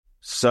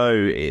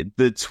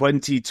The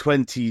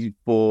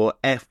 2024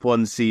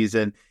 F1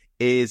 season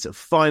is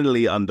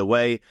finally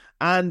underway,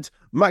 and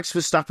Max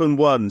Verstappen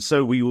won,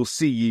 so we will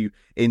see you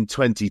in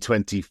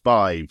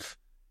 2025.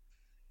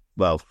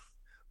 Well,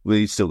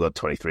 we've still got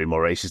 23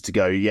 more races to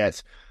go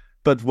yet,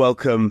 but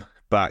welcome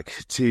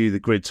back to the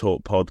Grid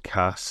Talk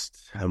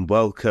podcast, and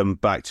welcome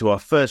back to our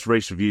first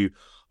race review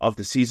of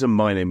the season.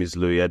 My name is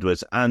Louis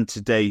Edwards, and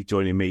today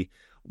joining me,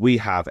 we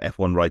have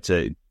F1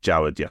 writer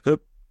Jawad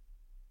Jacob.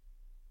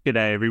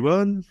 G'day,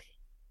 everyone.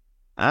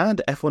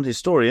 And F1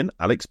 historian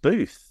Alex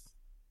Booth.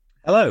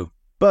 Hello.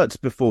 But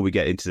before we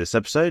get into this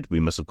episode, we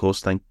must, of course,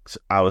 thank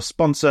our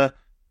sponsor,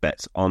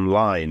 Bet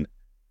Online.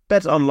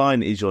 Bet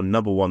Online is your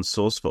number one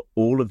source for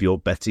all of your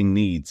betting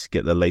needs.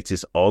 Get the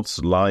latest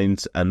odds,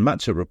 lines, and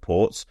matchup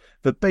reports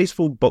for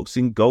baseball,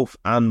 boxing, golf,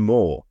 and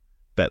more.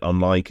 Bet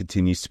Online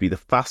continues to be the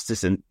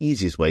fastest and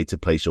easiest way to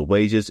place your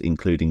wagers,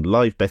 including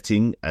live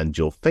betting and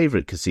your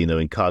favourite casino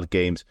and card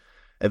games,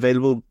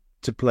 available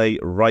to play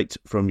right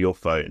from your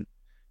phone.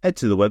 Head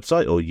to the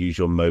website or use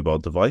your mobile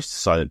device to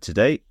sign up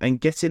today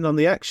and get in on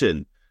the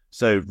action.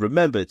 So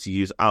remember to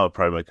use our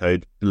promo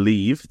code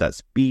BELIEVE,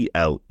 that's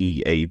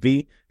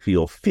BLEAV, for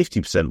your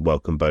 50%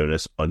 welcome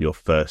bonus on your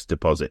first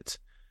deposit.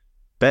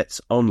 Bet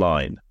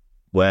Online,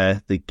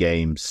 where the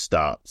game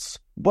starts.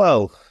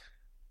 Well,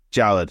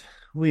 Jawad,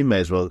 we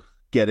may as well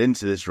get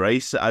into this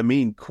race. I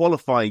mean,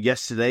 qualifying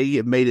yesterday,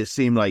 it made it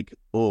seem like,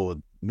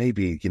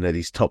 maybe,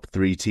 these top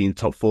 3 teams,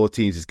 top 4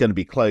 teams is going to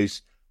be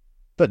close.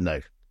 But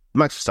no,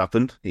 Max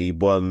Verstappen, he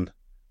won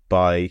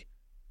by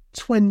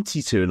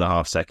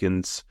 22.5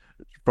 seconds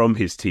from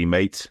his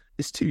teammate.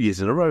 It's 2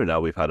 years in a row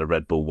now we've had a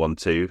Red Bull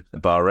 1-2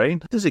 at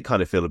Bahrain. Does it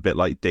kind of feel a bit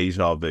like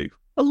deja vu?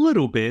 A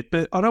little bit,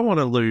 but I don't want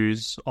to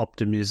lose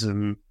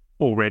optimism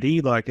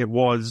already. Like, it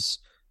was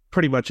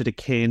pretty much a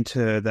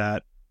decanter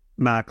that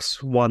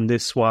Max won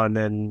this one,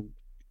 and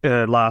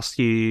last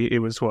year it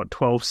was,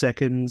 12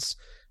 seconds?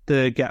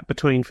 The gap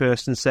between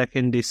first and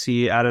second. This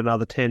year add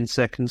another 10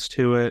 seconds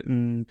to it,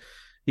 and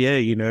yeah,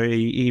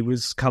 he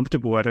was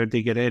comfortable. I don't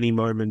think at any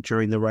moment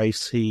during the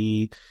race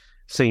he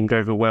seemed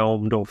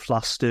overwhelmed or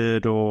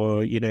flustered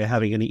or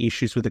having any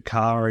issues with the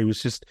car. He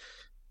was just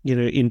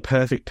in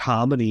perfect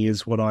harmony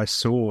is what I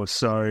saw.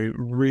 So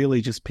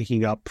really just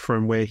picking up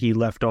from where he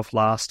left off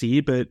last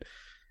year. But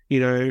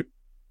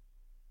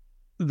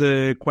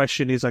the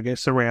question is, I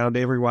guess, around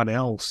everyone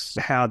else,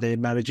 how they're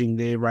managing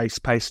their race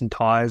pace and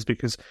tyres,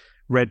 because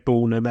Red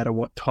Bull, no matter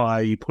what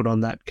tyre you put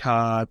on that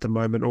car at the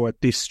moment, or at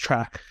this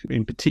track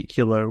in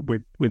particular,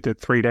 with the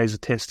 3 days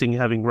of testing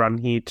having run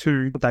here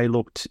too, they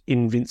looked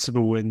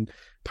invincible. And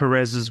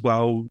Perez as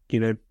well,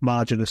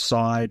 margin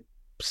aside,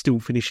 still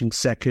finishing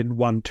second,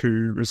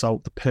 1-2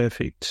 result, the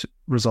perfect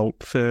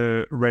result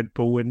for Red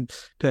Bull, and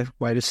perfect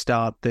way to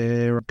start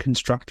their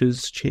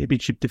Constructors'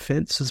 Championship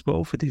defence as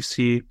well for this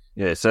year.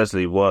 Yeah, it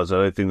certainly was. I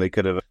don't think they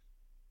could have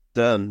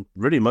done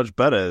really much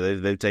better.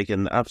 They've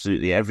taken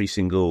absolutely every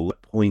single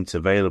point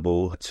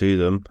available to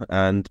them,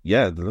 and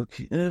yeah, they look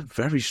in a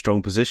very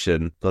strong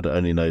position. God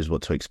only knows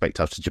what to expect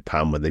after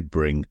Japan when they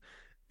bring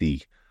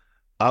the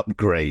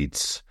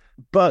upgrades.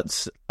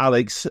 But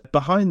Alex,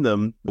 behind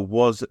them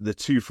was the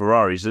 2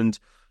 Ferraris, and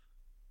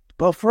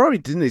well, Ferrari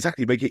didn't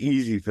exactly make it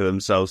easy for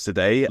themselves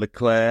today.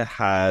 Leclerc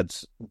had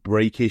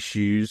brake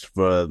issues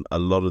for a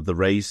lot of the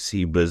race.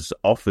 He was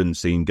often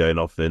seen going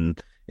off in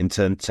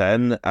turn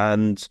 10,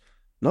 and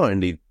not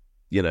only,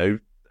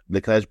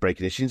 Leclerc's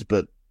braking issues,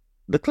 but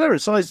Leclerc and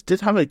Sainz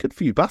did have a good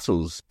few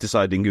battles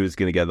deciding who was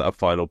going to get that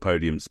final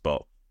podium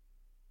spot.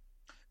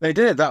 They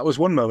did. That was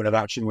one moment of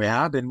action we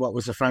had in what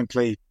was a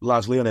frankly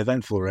largely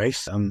uneventful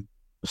race, I'm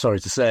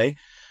sorry to say.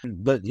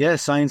 But yeah,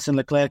 Sainz and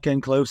Leclerc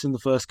came close in the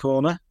first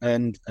corner,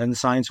 and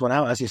Sainz went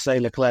out. As you say,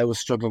 Leclerc was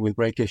struggling with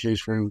brake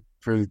issues through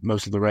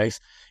most of the race.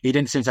 He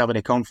didn't seem to have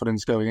any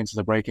confidence going into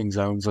the braking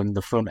zones, and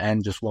the front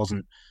end just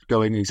wasn't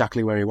going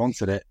exactly where he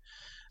wanted it.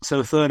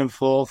 So third and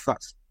fourth,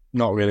 that's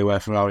not really where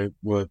Ferrari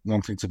were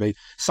wanting to be.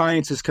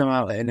 Sainz has come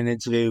out in an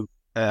interview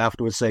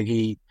afterwards saying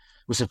he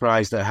was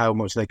surprised at how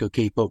much they could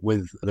keep up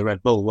with the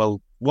Red Bull. Well,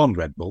 one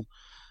Red Bull,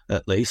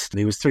 at least.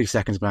 He was 3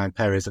 seconds behind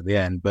Perez at the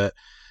end, but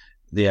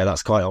yeah,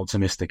 that's quite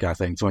optimistic, I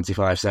think.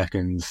 25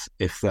 seconds,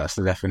 if that's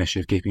the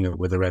definition of keeping up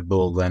with the Red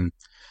Bull, then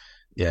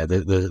yeah,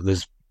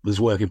 there's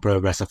work in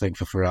progress, I think,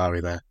 for Ferrari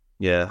there.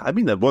 Yeah, I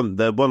mean, their one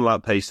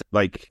lap pace,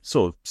 like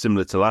sort of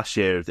similar to last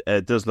year,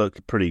 it does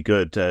look pretty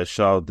good.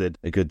 Charles did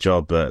a good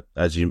job, but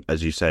as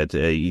you said,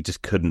 he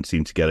just couldn't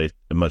seem to get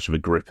much of a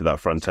grip of that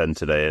front end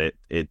today,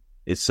 and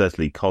it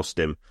certainly cost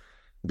him,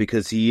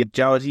 because he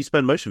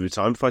spent most of his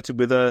time fighting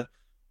with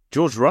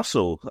George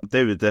Russell.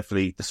 They were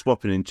definitely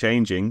swapping and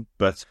changing,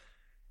 but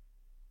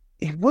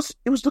it was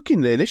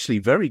looking initially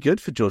very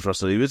good for George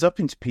Russell. He was up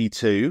into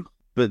P2,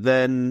 but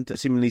then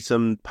seemingly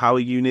some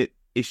power unit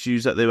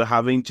issues that they were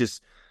having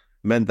just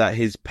meant that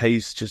his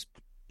pace just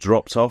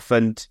dropped off,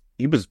 and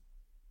he was,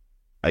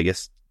 I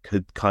guess,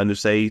 could kind of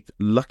say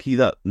lucky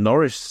that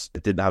Norris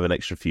didn't have an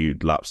extra few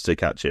laps to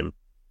catch him.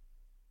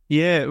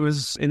 Yeah, it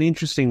was an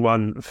interesting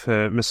one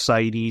for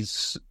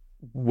Mercedes,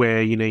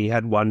 where, you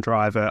had one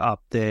driver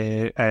up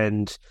there,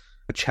 and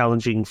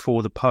challenging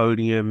for the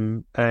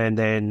podium, and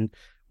then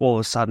all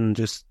of a sudden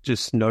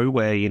just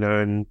nowhere,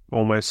 and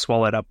almost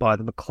swallowed up by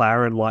the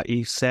McLaren, like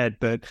you said.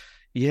 But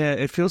yeah,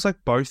 it feels like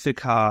both the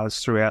cars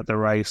throughout the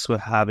race were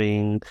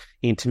having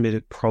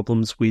intermittent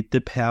problems with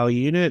the power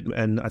unit,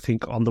 and I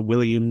think on the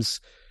Williams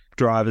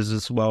drivers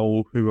as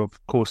well, who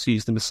of course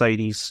use the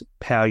Mercedes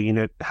power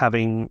unit,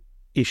 having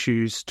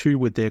issues too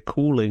with their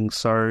cooling.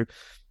 So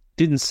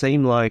didn't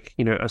seem like,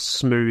 a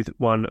smooth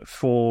one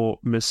for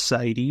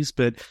Mercedes,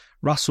 but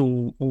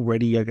Russell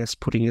already, I guess,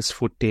 putting his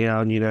foot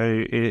down,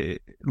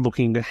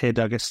 looking ahead,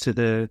 I guess, to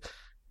the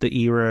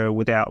era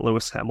without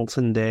Lewis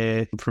Hamilton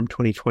there from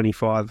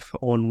 2025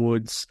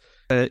 onwards.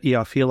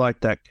 I feel like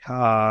that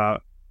car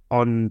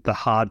on the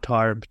hard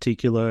tyre in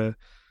particular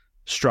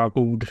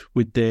struggled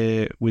with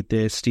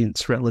their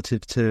stints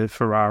relative to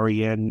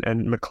Ferrari and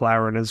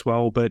McLaren as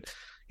well. But,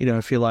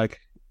 I feel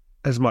like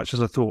as much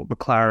as I thought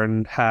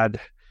McLaren had,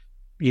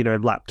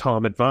 lap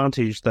time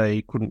advantage,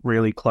 they couldn't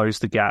really close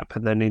the gap.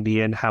 And then in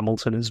the end,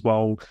 Hamilton as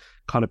well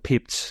kind of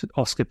pipped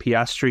Oscar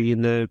Piastri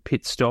in the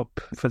pit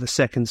stop for the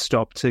second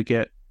stop to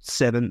get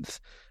 7th.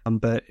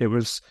 But it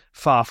was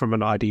far from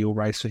an ideal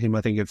race for him.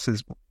 I think it's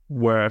his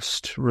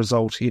worst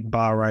result in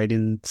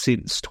Bahrain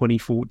since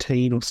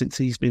 2014, or since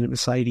he's been a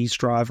Mercedes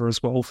driver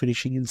as well,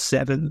 finishing in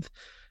 7th.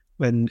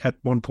 And at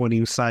one point he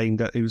was saying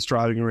that he was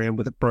driving around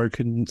with a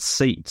broken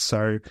seat.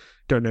 So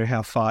don't know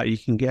how far you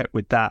can get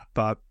with that.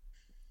 But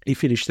he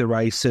finished the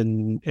race,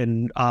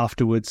 and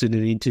afterwards in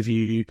an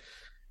interview,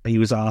 he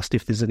was asked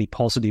if there's any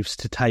positives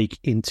to take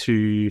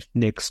into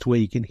next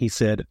week. And he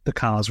said the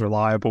car's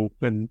reliable,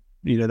 and,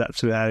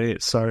 that's about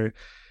it. So,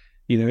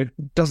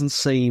 doesn't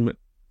seem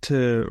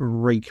to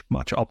reek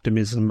much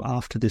optimism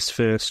after this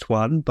first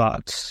one,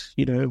 but,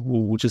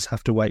 we'll just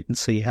have to wait and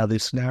see how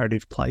this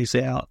narrative plays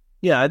out.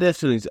 Yeah,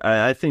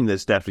 I think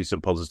there's definitely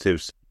some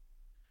positives.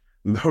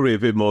 Probably a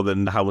bit more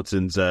than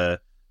Hamilton's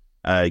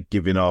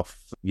giving off.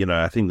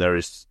 I think there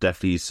is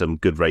definitely some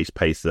good race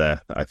pace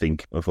there. I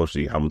think,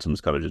 unfortunately, Hamilton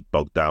was kind of just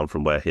bogged down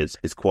from where his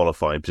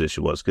qualifying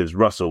position was, because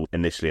Russell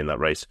initially in that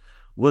race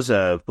was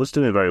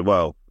doing very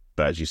well.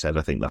 But as you said,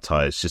 I think that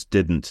tyres just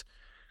didn't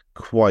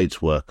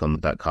quite work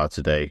on that car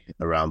today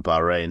around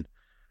Bahrain.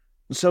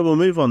 So we'll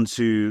move on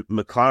to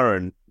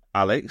McLaren,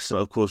 Alex. So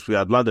of course, we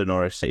had Lando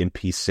Norris in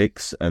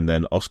P6 and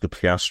then Oscar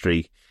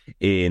Piastri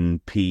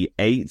in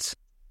P8.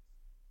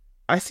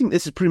 I think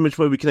this is pretty much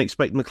where we can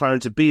expect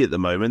McLaren to be at the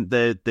moment.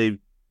 They've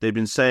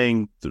been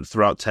saying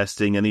throughout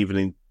testing and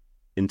even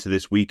into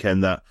this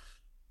weekend that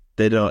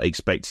they're not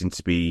expecting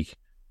to be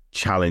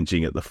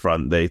challenging at the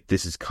front.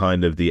 This is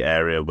kind of the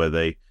area where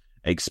they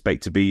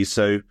expect to be.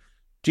 So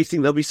do you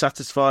think they'll be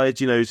satisfied?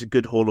 It's a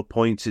good haul of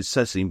points. It's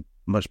certainly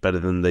much better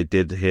than they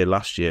did here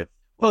last year.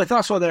 Well, if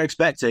that's what they're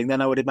expecting,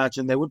 then I would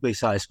imagine they would be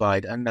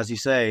satisfied. And as you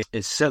say,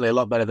 it's certainly a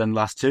lot better than the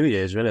last 2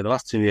 years, really. The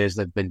last 2 years,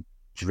 they've been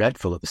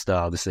dreadful at the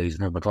start of the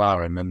season of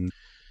McLaren.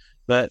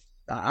 But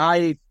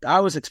I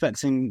was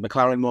expecting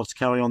McLaren more to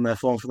carry on their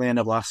form from the end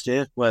of last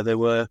year, where they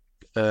were,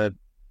 at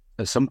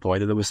some point,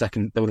 they were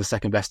the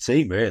second best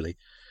team, really.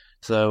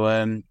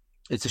 So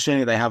it's a shame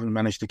that they haven't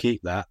managed to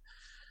keep that.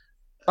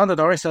 Lando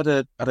Norris had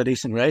a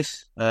decent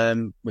race,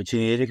 which he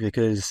needed,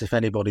 because if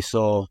anybody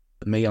saw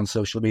me on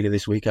social media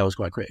this week, I was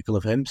quite critical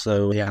of him,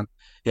 so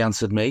he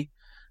answered me,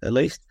 at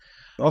least.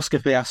 Oscar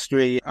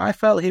Piastri, I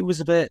felt he was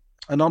a bit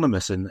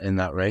anonymous in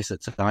that race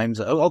at times.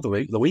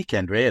 The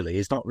weekend, really.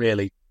 He's not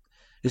really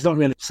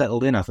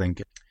settled in, I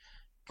think,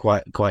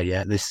 quite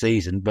yet this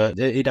season, but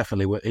he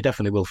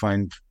definitely will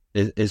find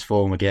his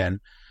form again.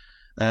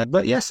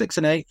 But yeah, 6th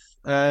and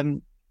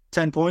 8th,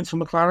 10 points for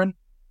McLaren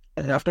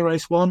after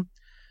race 1.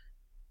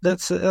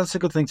 That's a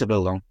good thing to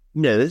build on.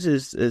 Yeah, this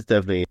is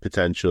definitely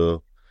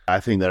potential. I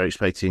think they're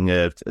expecting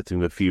a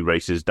few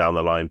races down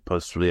the line,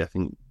 possibly. I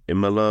think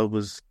Imola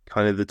was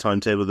kind of the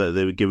timetable that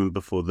they were given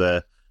before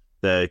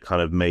their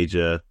kind of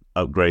major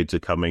upgrades are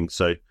coming.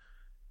 So,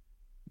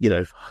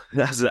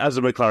 as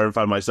a McLaren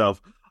fan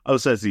myself, I'll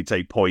certainly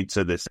take points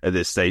at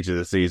this stage of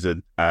the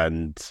season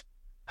and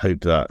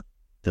hope that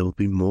there will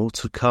be more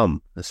to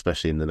come,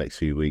 especially in the next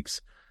few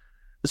weeks.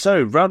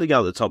 So, rounding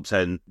out the top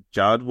 10,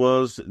 Jad,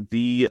 was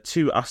the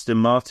 2 Aston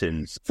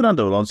Martins.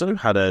 Fernando Alonso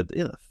had a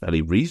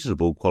fairly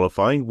reasonable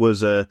qualifying,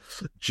 was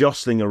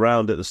jostling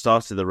around at the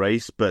start of the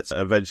race, but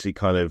eventually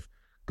kind of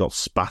got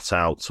spat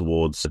out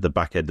towards the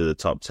back end of the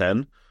top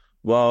 10.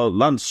 While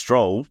Lance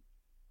Stroll,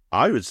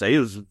 I would say it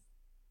was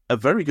a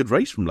very good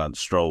race from Lance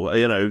Stroll.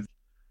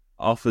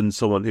 Often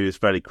someone who is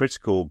fairly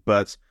critical,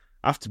 but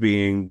after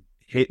being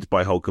hit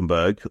by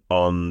Hülkenberg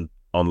on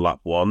lap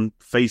 1,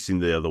 facing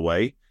the other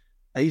way,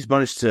 he's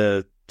managed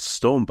to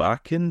storm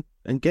back and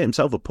get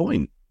himself a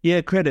point.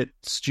 Yeah,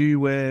 credit's due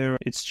where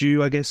it's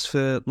due, I guess,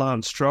 for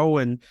Lance Stroll.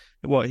 And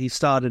he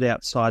started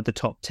outside the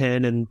top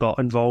 10 and got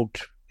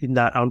involved in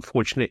that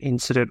unfortunate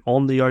incident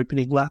on the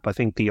opening lap. I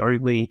think the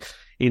only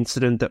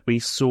incident that we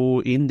saw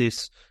in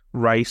this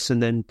race,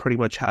 and then pretty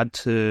much had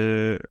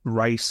to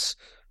race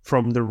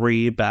from the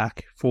rear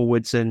back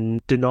forwards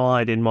and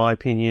denied, in my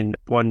opinion,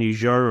 Guan Yu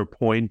Zhou a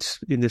point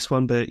in this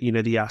one. But,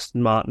 the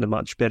Aston Martin, a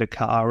much better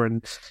car.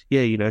 And,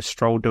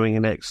 Stroll doing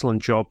an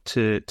excellent job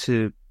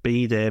to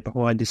be there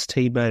behind his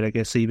teammate, I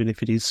guess, even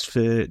if it is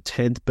for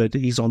 10th, but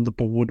he's on the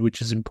board,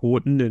 which is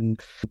important, and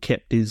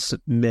kept his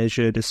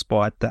measure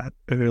despite that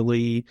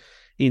early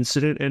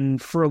incident. And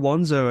for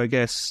Alonso, I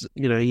guess,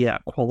 he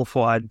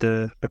out-qualified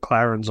the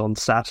McLarens on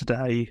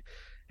Saturday,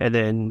 and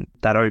then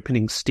that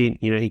opening stint,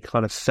 he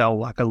kind of fell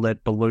like a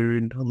lead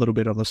balloon, a little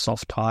bit on the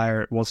soft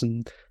tyre. It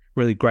wasn't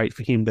really great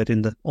for him, but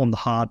on the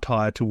hard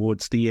tyre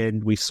towards the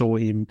end, we saw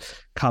him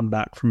come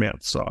back from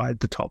outside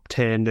the top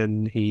 10,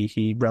 and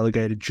he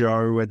relegated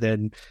Zhou, and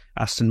then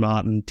Aston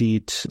Martin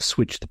did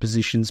switch the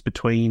positions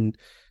between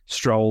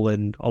Stroll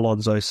and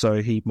Alonso,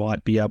 so he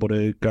might be able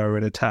to go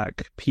and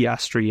attack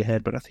Piastri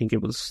ahead, but I think there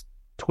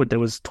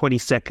was 20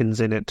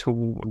 seconds in it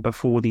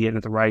before the end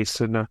of the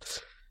race, and I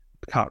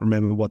can't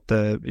remember what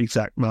the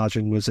exact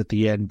margin was at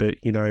the end, but,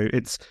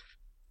 it's,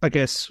 I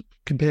guess,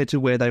 compared to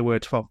where they were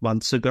 12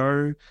 months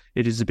ago,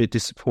 it is a bit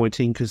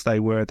disappointing because they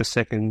were the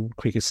second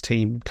quickest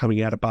team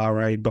coming out of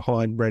Bahrain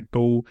behind Red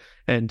Bull,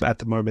 and at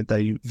the moment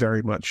they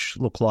very much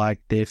look like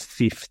they're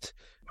fifth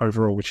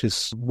overall, which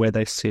is where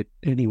they sit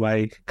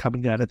anyway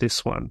coming out of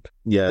this one.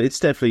 Yeah, it's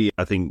definitely,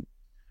 I think,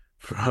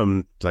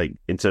 from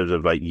in terms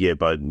of year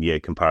by year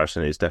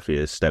comparison, it's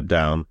definitely a step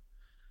down.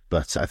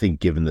 But I think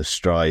given the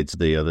strides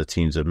the other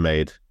teams have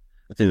made,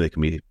 I think they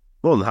can be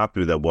more than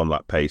happy with their one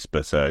lap pace.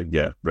 But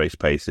race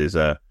pace is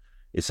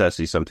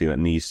certainly something that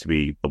needs to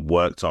be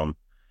worked on.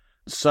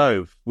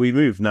 So we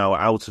move now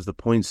out of the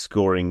point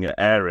scoring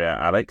area,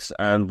 Alex,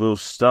 and we'll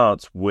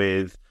start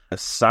with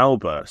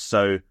Sauber.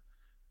 So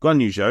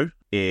Guan Yu Zhou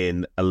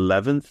in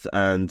 11th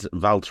and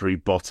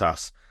Valtteri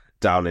Bottas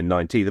down in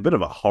 19th. A bit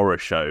of a horror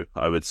show,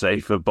 I would say,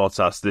 for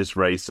Bottas this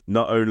race.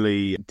 Not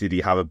only did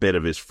he have a bit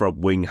of his front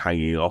wing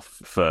hanging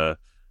off for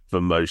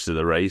most of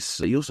the race,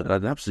 he also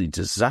had an absolutely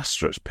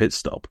disastrous pit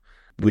stop,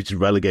 which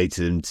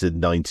relegated him to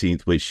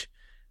 19th, which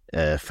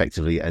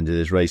effectively ended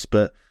his race.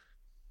 But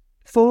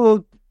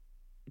for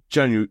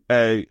Zhou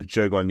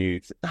Guan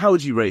Yu, how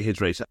would you rate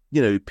his race?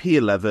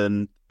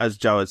 P11, as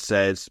Jawad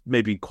said,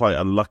 maybe quite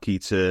unlucky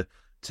to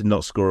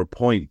not score a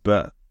point,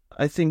 but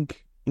I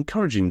think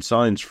encouraging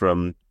signs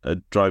from a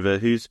driver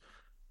who's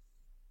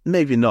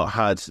maybe not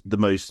had the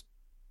most,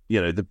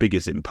 the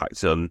biggest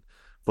impact on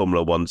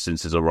Formula One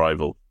since his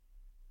arrival.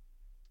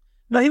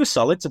 No, he was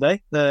solid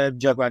today,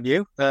 Zhou Guan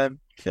Yu.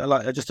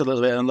 Just a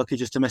little bit unlucky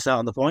just to miss out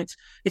on the points.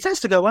 He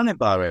tends to go well in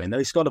Bahrain, though.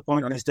 He scored a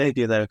point on his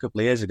debut there a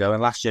couple of years ago,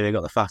 and last year he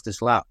got the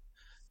fastest lap.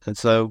 And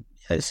so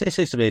it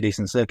seems to be a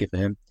decent circuit for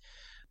him.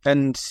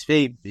 And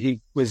he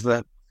was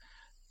the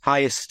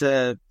highest...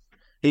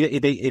 He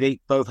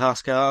beat both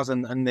Haas cars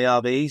and the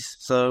RBs.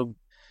 So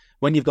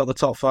when you've got the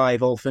top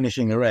five all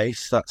finishing a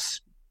race,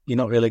 you're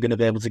not really going to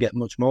be able to get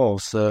much more.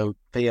 So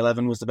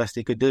P11 was the best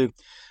he could do.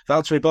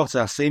 Valtteri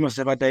Bottas, he must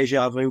have had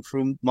deja vu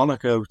from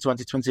Monaco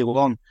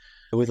 2021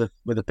 with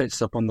a pit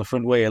stop on the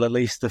front wheel. At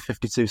least the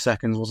 52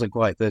 seconds wasn't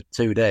quite the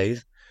 2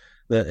 days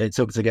that it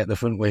took to get the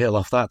front wheel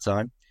off that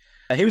time.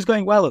 He was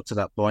going well up to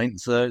that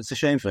point, so it's a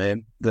shame for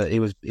him that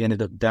he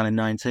ended up down in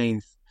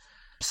 19th.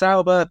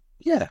 Sauber,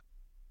 yeah.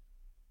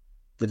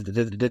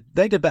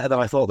 They did better than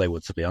I thought they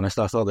would, to be honest.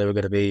 I thought they were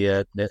going to be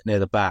near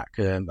the back.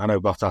 I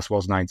know Bottas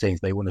was 19th,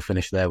 but he wouldn't have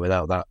finished there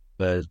without that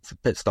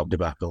pit stop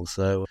debacle.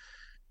 So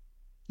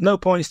no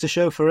points to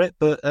show for it,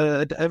 but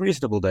a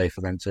reasonable day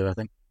for them too, I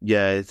think.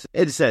 Yeah,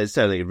 it's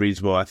certainly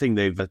reasonable. I think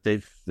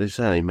they've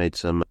certainly made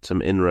some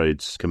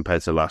inroads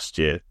compared to last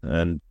year.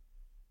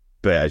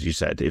 But as you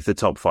said, if the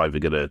top five are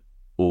going to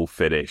all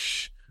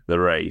finish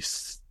the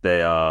race,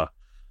 they are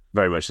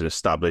very much an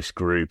established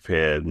group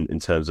here in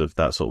terms of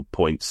that sort of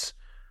points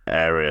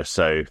area.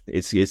 So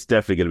it's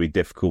definitely going to be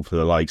difficult for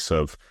the likes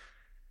of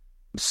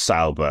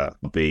Sauber,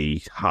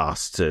 the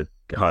Haas, to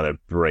kind of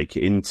break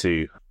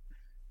into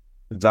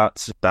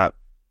that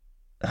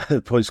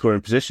point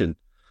scoring position.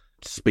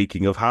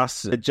 Speaking of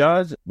Haas,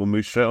 Jared, we'll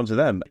move straight on to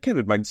them.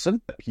 Kevin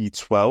Magnussen,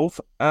 P12,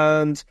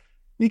 and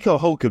Nico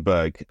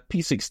Hulkenberg,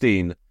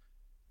 P16.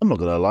 I'm not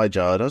going to lie,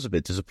 Jared, I was a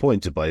bit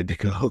disappointed by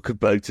Nico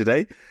Hulkenberg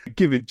today,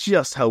 given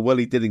just how well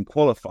he did in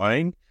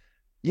qualifying.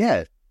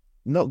 Yeah,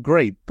 not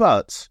great,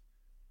 but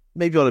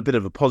maybe on a bit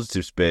of a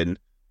positive spin,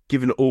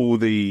 given all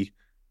the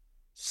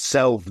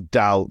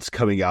self-doubt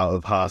coming out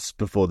of Haas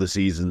before the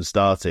season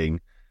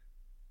starting.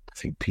 I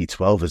think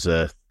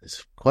P12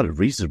 is quite a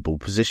reasonable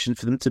position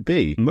for them to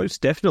be.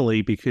 Most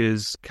definitely,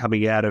 because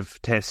coming out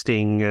of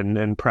testing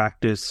and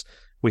practice,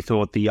 we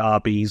thought the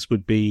RBs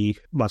would be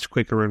much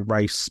quicker in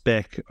race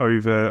spec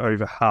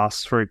over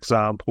Haas, for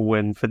example,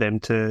 and for them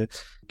to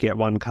get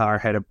one car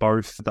ahead of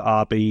both the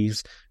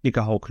RBs.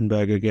 Nico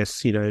Hulkenberg, I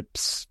guess,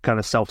 kind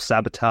of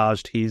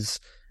self-sabotaged his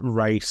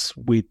race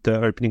with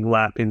the opening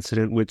lap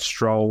incident with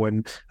Stroll,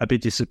 and a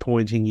bit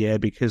disappointing,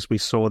 because we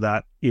saw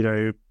that,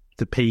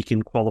 the peak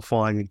in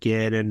qualifying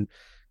again, and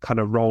kind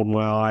of rolled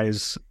my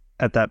eyes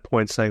at that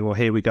point saying, well,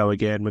 here we go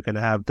again. We're going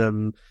to have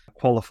them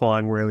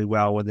qualifying really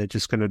well and they're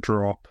just going to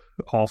drop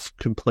off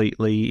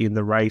completely in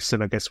the race,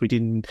 and I guess we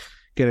didn't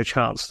get a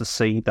chance to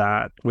see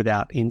that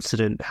without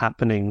incident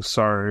happening.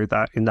 So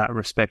that in that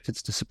respect,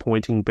 it's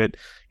disappointing. But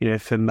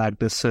for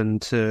Magnussen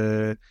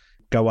to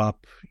go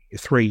up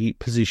 3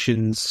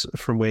 positions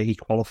from where he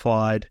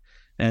qualified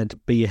and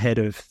be ahead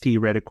of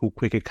theoretical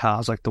quicker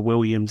cars like the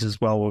Williams as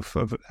well of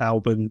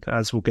Albon,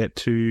 as we'll get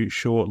to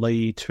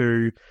shortly,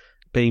 to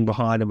being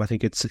behind him, I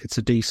think it's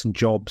a decent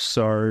job.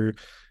 So,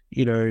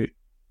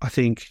 I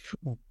think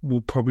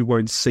we'll probably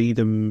won't see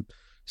them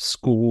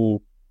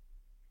score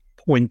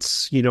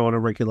points, on a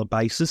regular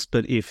basis,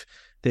 but if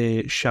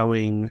they're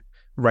showing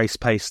race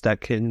pace that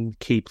can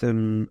keep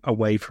them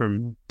away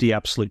from the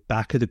absolute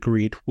back of the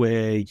grid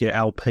where your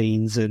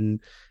Alpines and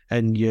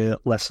your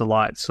lesser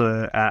lights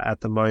are at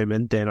the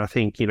moment, then I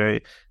think,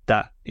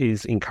 that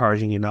is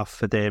encouraging enough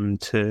for them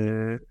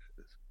to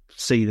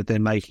see that they're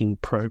making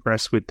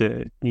progress with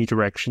the new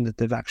direction that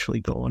they've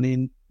actually gone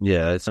in.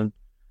 Yeah, it's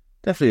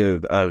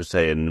definitely, I would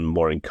say, a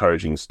more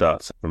encouraging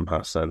start from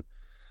Hassan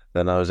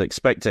than I was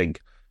expecting.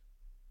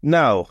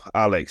 Now,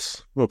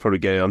 Alex, we'll probably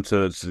get on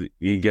to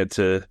you get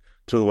to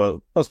talk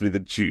about possibly the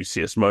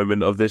juiciest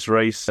moment of this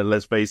race, and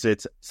let's face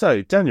it.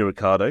 So, Daniel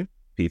Ricciardo,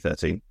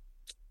 P13,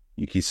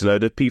 Yuki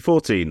Tsunoda,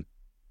 P14.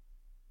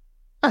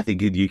 I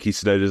think Yuki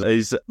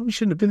Tsunoda we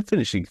shouldn't have been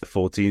finishing the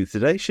 14th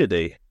today, should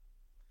he?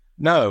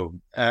 No.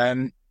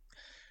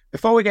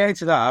 Before we get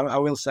into that, I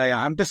will say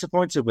I'm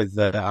disappointed with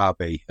the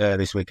RB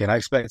this weekend. I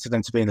expected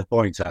them to be in the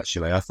points,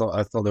 actually. I thought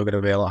they were going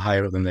to be a lot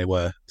higher up than they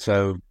were.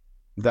 So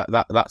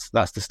that's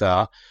the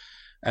start.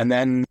 And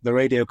then the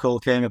radio call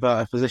came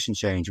about a position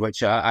change,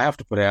 which I have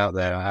to put it out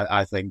there,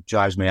 I think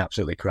drives me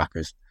absolutely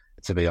crackers,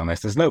 to be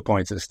honest. There's no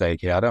points at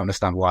stake here. I don't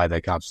understand why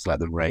they can't just let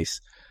them race,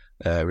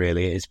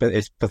 really.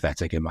 It's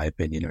pathetic, in my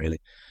opinion,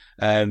 really.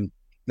 And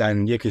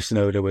Yuki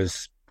Tsunoda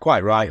was,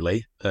 quite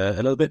rightly, a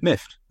little bit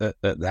miffed at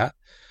that.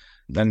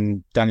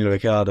 And Daniel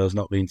Ricciardo's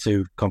not been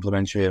too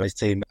complimentary of his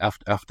team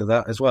after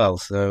that as well.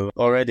 So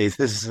already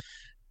there's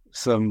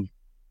some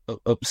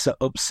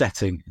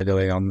upsetting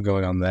going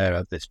on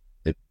there.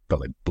 It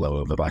probably blow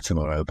over by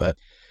tomorrow, but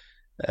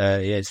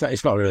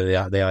it's not really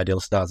the ideal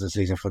start of the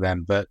season for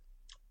them. But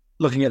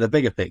looking at the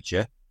bigger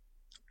picture,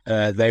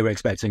 they were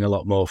expecting a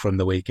lot more from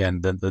the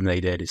weekend than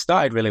they did. It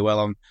started really well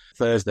on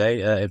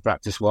Thursday in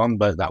practice 1,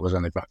 but that was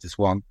only practice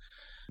 1,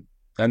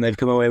 and they've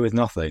come away with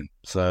nothing.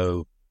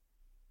 So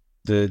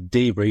the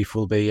debrief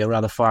will be a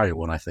rather fiery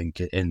one, I think,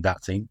 in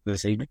that team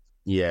this evening.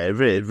 Yeah, it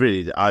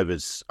really. I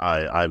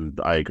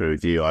agree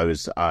with you. I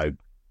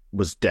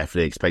was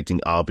definitely expecting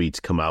RB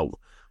to come out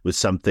with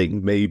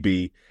something,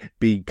 maybe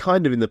be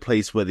kind of in the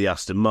place where the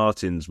Aston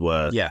Martins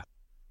were. Yeah.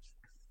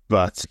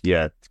 But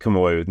yeah, to come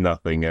away with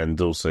nothing, and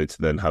also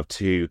to then have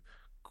 2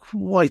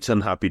 quite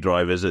unhappy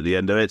drivers at the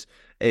end of it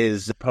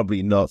is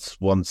probably not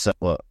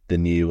what the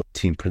new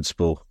team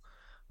principal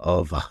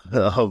of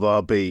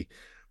RB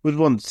would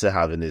want to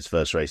have in his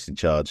first race in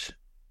charge.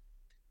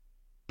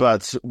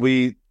 But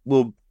we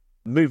will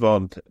move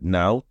on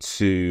now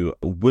to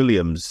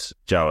Williams,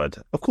 Jared.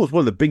 Of course, one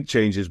of the big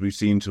changes we've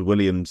seen to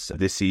Williams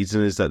this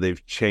season is that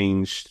they've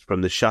changed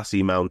from the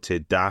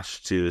chassis-mounted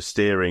dash to a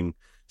steering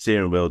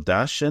wheel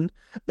dash, and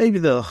maybe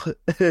they'll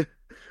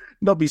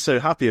not be so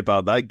happy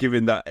about that,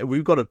 given that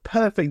we've got a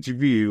perfect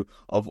view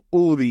of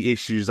all the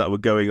issues that were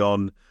going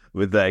on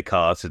with their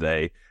car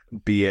today,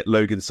 be it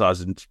Logan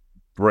Sargent's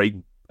brake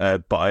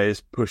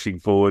bias pushing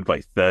forward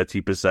by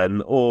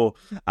 30%, or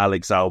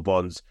Alex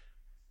Albon's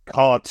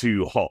car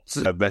too hot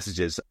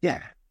messages.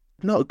 Yeah,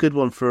 not a good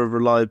one for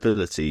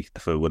reliability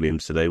for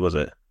Williams today, was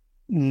it?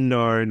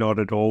 No, not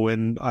at all.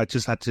 And I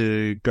just had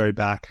to go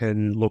back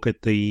and look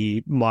at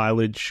the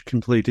mileage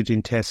completed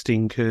in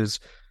testing, because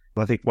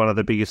I think one of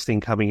the biggest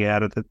thing coming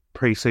out of the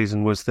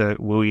preseason was that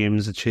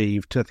Williams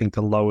achieved, I think,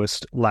 the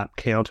lowest lap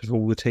count of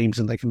all the teams,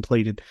 and they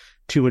completed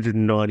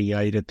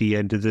 298 at the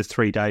end of the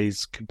 3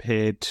 days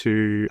compared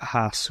to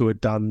Haas, who had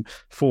done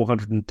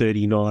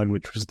 439,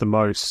 which was the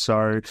most.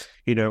 So,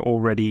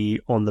 already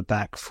on the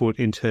back foot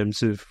in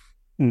terms of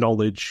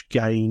knowledge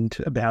gained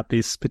about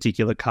this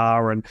particular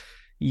car. And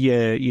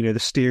yeah, the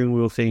steering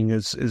wheel thing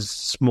is as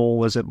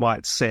small as it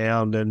might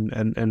sound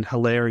and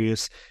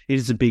hilarious. It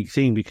is a big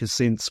thing, because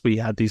since we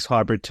had these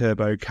hybrid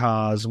turbo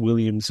cars,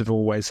 Williams have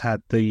always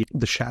had the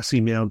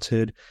chassis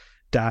mounted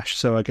dash.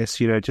 So I guess,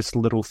 just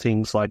little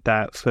things like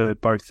that for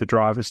both the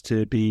drivers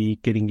to be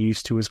getting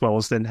used to, as well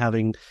as then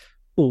having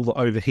all the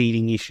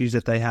overheating issues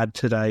that they had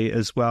today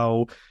as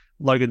well.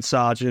 Logan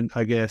Sargent,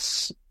 I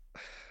guess,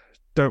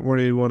 don't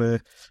really want to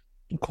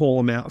call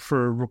him out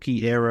for a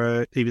rookie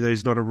error, even though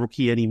he's not a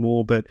rookie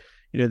anymore, but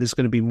there's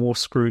going to be more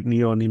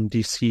scrutiny on him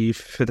this year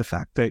for the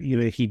fact that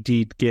he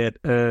did get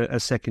a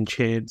second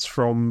chance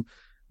from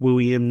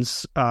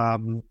Williams,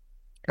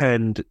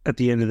 and at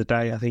the end of the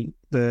day, I think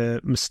the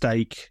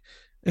mistake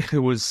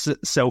was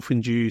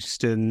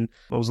self-induced, and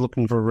I was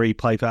looking for a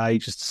replay for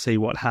ages to see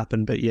what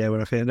happened, but yeah,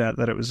 when I found out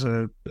that it was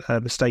a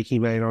mistake he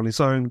made on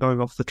his own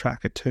going off the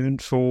track at turn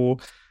 4,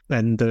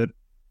 and the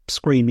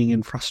screaming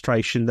and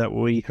frustration that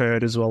we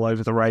heard as well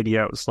over the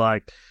radio, it was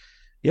like,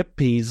 Yep,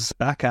 he's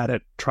back at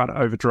it, trying to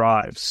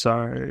overdrive.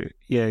 So,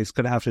 yeah, he's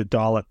going to have to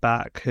dial it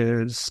back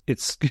because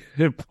it's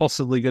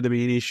possibly going to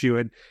be an issue.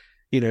 And,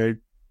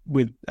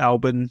 with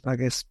Albon, I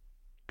guess,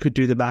 could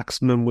do the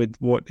maximum with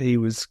what he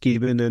was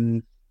given.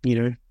 And,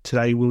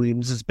 today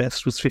Williams'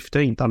 best was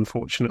 15th,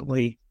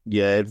 unfortunately.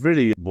 Yeah, it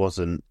really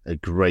wasn't a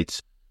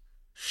great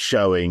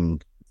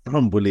showing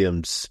from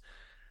Williams.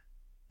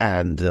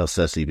 And they'll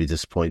certainly be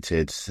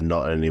disappointed,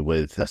 not only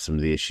with some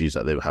of the issues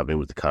that they were having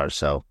with the car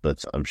itself,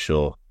 but I'm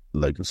sure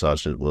Logan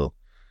Sargent will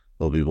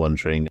be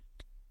wondering,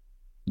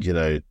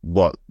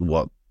 what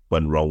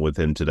went wrong with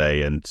him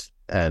today,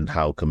 and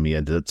how come he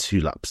ended up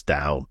 2 laps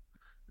down,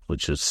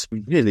 which was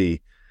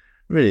really,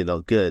 really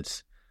not good.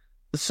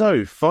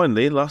 So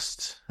finally,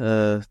 last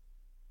and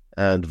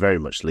very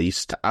much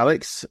least,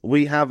 Alex,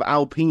 we have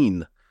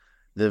Alpine.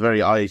 The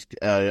very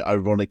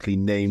ironically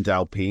named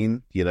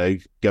Alpine,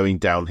 going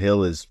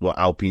downhill is what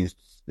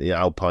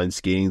Alpine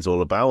skiing is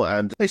all about.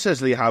 And they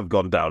certainly have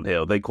gone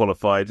downhill. They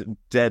qualified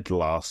dead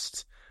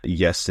last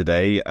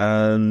yesterday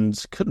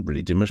and couldn't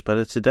really do much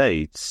better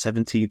today.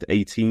 17th,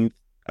 18th,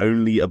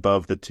 only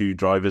above the 2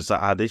 drivers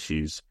that had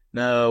issues.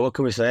 No, what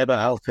can we say about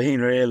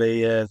Alpine,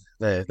 really?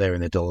 They're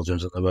in the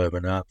doldrums at the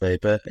moment, aren't they?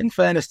 But in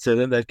fairness to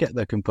them, they've kept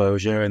their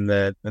composure and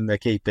they're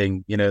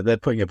keeping, they're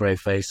putting a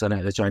brave face on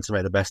it. They're trying to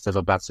make the best of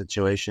a bad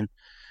situation.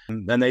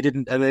 And they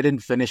didn't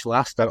finish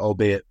last,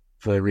 albeit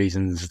for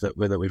reasons that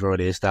we've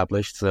already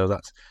established. So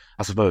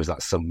I suppose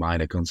that's some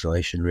minor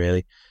consolation,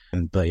 really.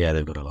 But yeah,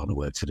 they've got a lot of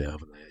work to do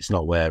over there. It's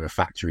not where a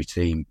factory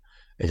team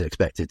is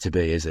expected to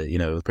be, is it?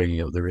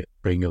 Bringing up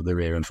the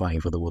rear and fighting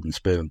for the wooden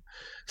spoon.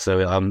 So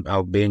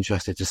I'll be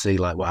interested to see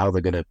how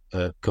they're going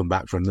to come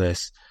back from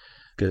this.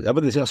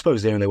 I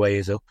suppose the only way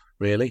is up,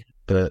 really.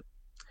 But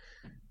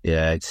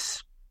yeah,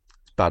 it's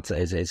bad.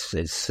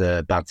 It's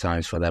bad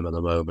times for them at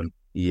the moment.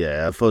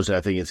 Yeah, unfortunately,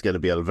 I think it's going to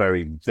be a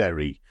very,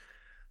 very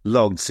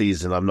long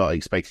season. I'm not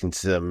expecting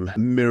some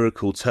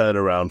miracle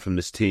turnaround from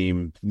this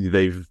team.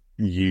 They've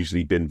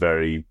usually been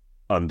very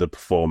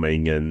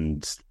underperforming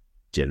and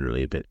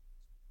generally a bit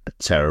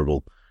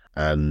terrible.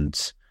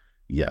 And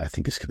yeah, I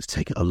think it's going to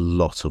take a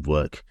lot of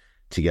work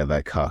to get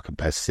that car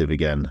competitive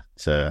again.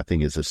 So I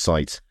think it's a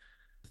sight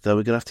that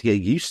we're going to have to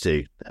get used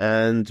to,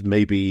 and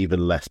maybe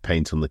even less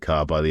paint on the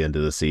car by the end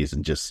of the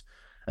season, just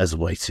as a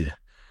way to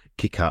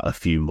kick out a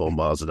few more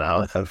miles an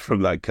hour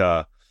from that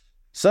car.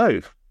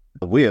 So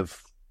we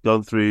have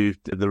gone through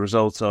the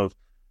results of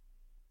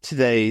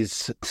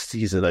today's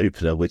season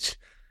opener, which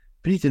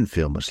really didn't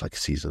feel much like a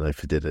season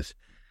opener, did it?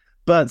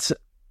 But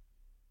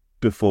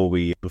before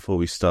we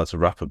start to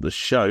wrap up the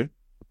show,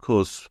 of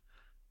course,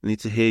 we need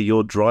to hear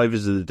your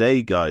drivers of the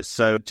day, guys.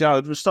 So,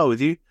 Jared, we'll start with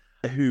you.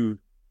 Who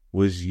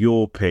was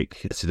your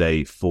pick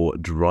today for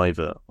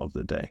driver of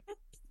the day?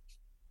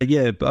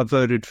 Yeah, I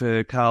voted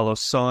for Carlos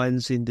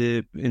Sainz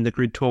in the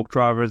Grid Talk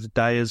driver of the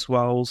day as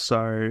well.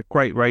 So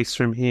great race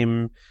from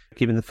him,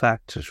 given the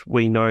fact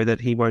we know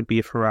that he won't be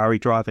a Ferrari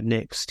driver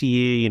next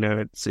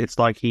year. It's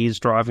like he's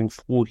driving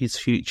for his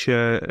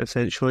future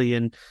essentially.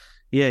 And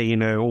yeah,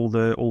 all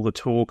the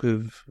talk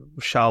of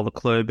Charles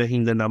Leclerc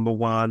being the number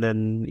one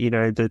and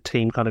the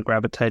team kind of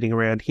gravitating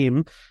around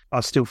him.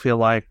 I still feel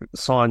like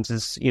Sainz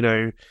is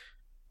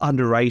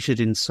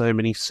underrated in so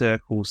many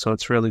circles, so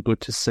it's really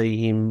good to see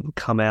him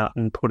come out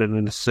and put in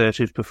an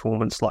assertive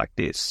performance like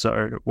this.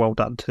 So well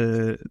done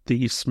to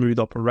the smooth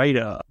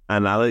operator.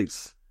 And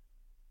Alex?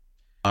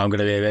 I'm going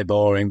to be a bit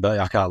boring, but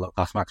I can't look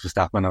past Max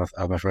Verstappen,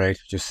 I'm afraid.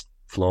 Just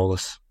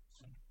flawless.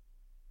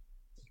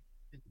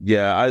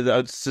 Yeah,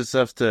 I'd just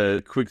have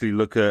to quickly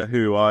look at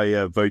who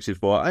I voted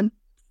for. I'm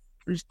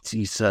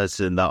pretty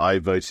certain that I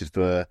voted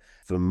for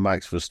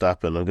Max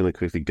Verstappen. I'm going to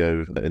quickly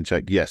go and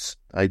check. Yes,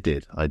 I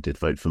did. I did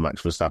vote for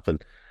Max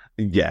Verstappen.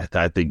 Yeah,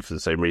 I think for the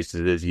same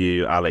reason as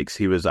you, Alex.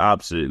 He was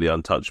absolutely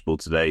untouchable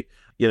today.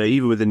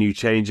 Even with the new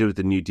changer, with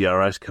the new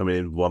DRS coming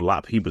in one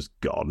lap, he was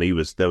gone.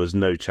 There was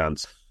no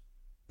chance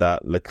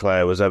that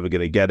Leclerc was ever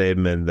going to get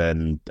him. And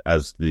then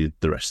as the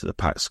rest of the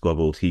pack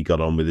squabbled, he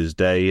got on with his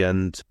day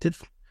and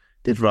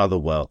did rather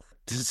well,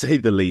 to say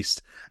the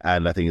least.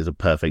 And I think it's a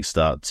perfect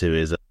start to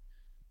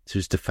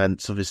his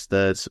defence of his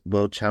 3rd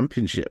World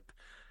Championship.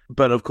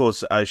 But of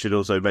course, I should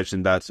also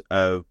mention that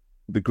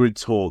the Grid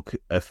Talk,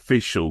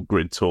 official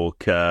Grid Talk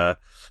driver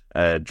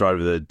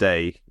of the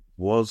day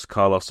was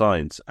Carlos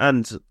Sainz.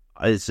 And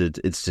it's a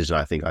decision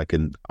I think I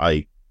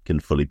can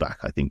fully back.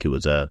 I think it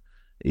was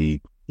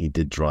he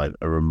did drive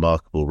a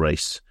remarkable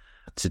race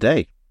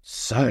today.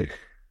 So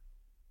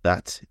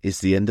that is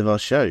the end of our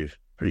show.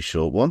 Pretty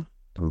short one,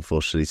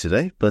 unfortunately,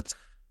 today, but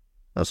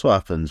that's what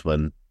happens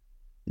when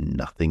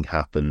nothing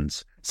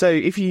happens. So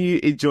if you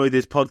enjoy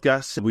this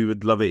podcast, we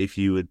would love it if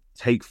you would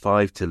take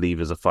 5 to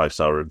leave us a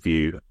 5-star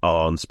review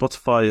on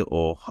Spotify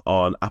or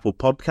on Apple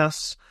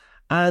Podcasts.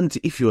 And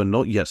if you are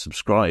not yet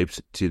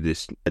subscribed to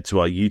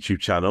our YouTube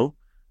channel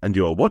and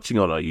you are watching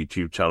on our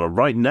YouTube channel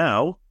right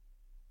now,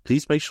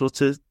 please make sure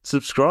to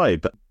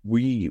subscribe.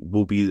 We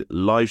will be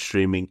live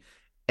streaming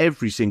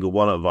every single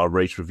one of our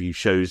race review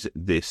shows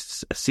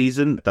this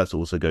season. That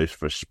also goes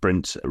for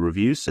sprint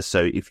reviews.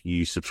 So if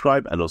you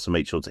subscribe and also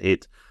make sure to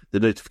hit the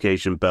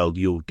notification bell,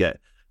 you'll get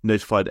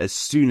notified as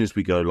soon as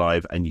we go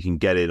live and you can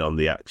get in on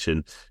the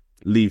action.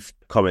 Leave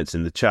comments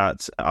in the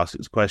chat, ask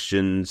us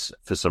questions.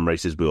 For some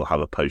races, we'll have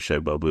a post show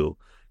where we'll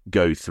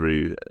go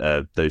through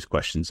those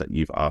questions that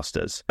you've asked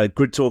us.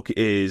 Grid Talk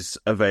is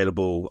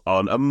available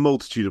on a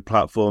multitude of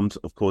platforms,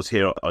 of course,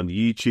 here on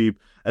YouTube,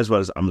 as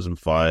well as Amazon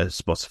Fire,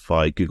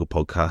 Spotify, Google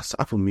Podcasts,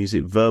 Apple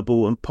Music,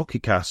 Verbal, and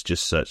Pocket Cast.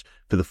 Just search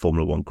for the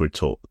Formula One Grid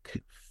Talk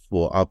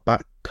for our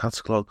back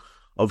catalogue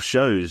of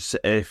shows.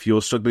 If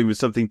you're struggling with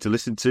something to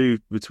listen to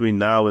between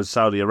now and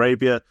Saudi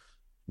Arabia,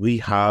 we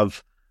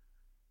have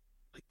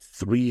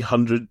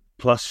 300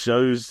 plus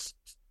shows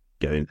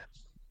going.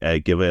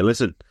 Give it a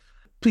listen.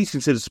 Please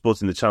consider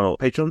supporting the channel on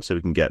Patreon so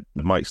we can get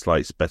mic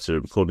slides, better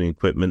recording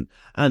equipment,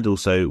 and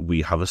also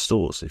we have a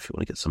store. So if you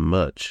want to get some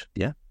merch,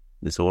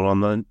 it's all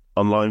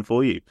online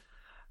for you.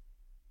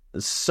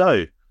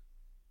 So,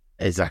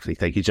 exactly.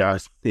 Thank you,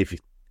 Jared. If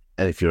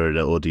you're an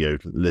audio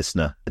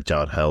listener,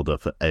 Jared held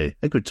up a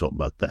good talk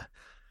mug there.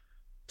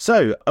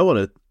 So I want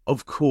to,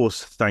 of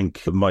course,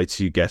 thank my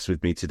two guests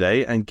with me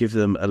today and give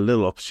them a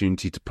little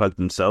opportunity to plug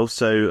themselves.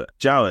 So,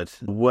 Jared,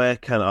 where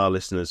can our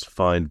listeners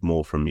find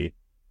more from you?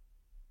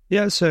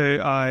 Yeah, so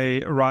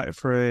I write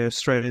for an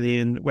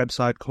Australian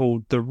website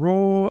called The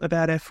Raw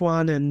about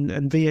F1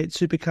 and V8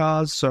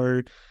 supercars,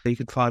 so you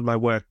can find my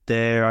work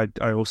there.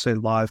 I also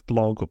live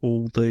blog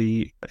all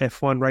the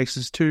F1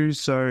 races too,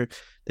 so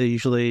they're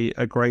usually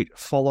a great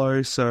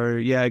follow. So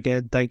yeah,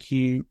 again, thank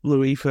you,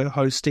 Louis, for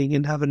hosting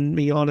and having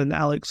me on, and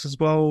Alex as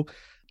well.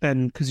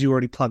 And because you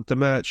already plugged the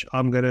merch,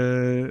 I'm going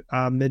to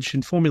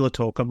mention Formula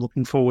Talk. I'm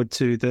looking forward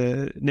to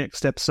the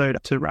next episode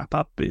to wrap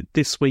up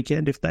this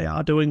weekend if they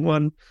are doing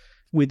one,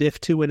 with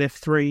F2 and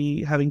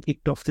F3 having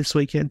kicked off this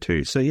weekend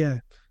too. So yeah,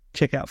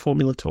 check out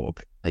Formula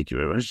Talk. Thank you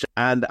very much.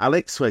 And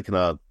Alex, where can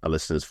our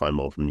listeners find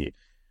more from you?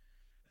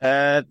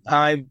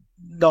 I'm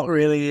not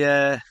really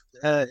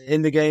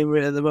in the game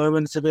at the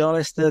moment, to be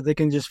honest. They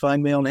can just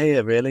find me on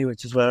here, really,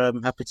 which is where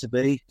I'm happy to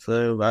be.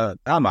 So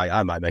I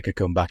might make a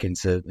comeback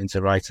into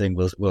writing.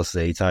 We'll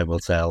see. Time will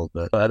tell.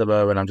 But at the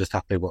moment, I'm just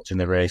happy watching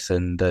the race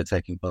and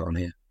taking part on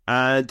here.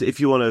 And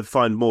if you want to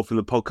find more from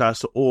the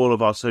podcast, all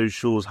of our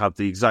socials have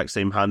the exact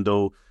same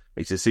handle.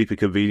 Makes it super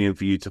convenient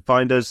for you to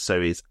find us.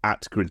 So it's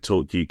at Grid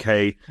Talk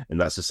UK,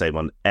 and that's the same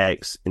on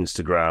X,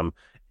 Instagram,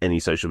 any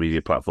social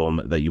media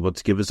platform that you want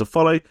to give us a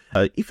follow,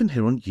 even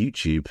here on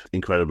YouTube,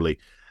 incredibly.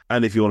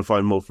 And if you want to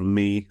find more from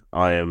me,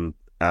 I am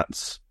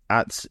at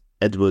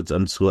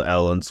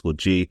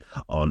Edwards_L_G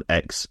on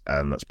X,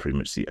 and that's pretty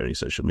much the only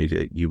social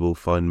media you will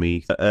find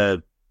me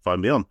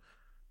on.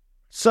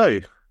 So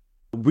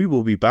we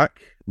will be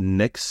back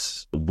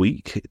next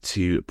week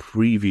to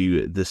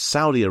preview the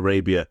Saudi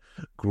Arabia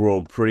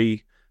Grand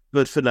Prix.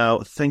 But for now,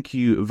 thank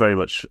you very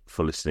much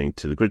for listening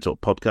to the Grid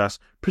Talk podcast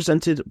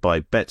presented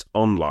by Bet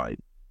Online.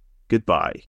 Goodbye.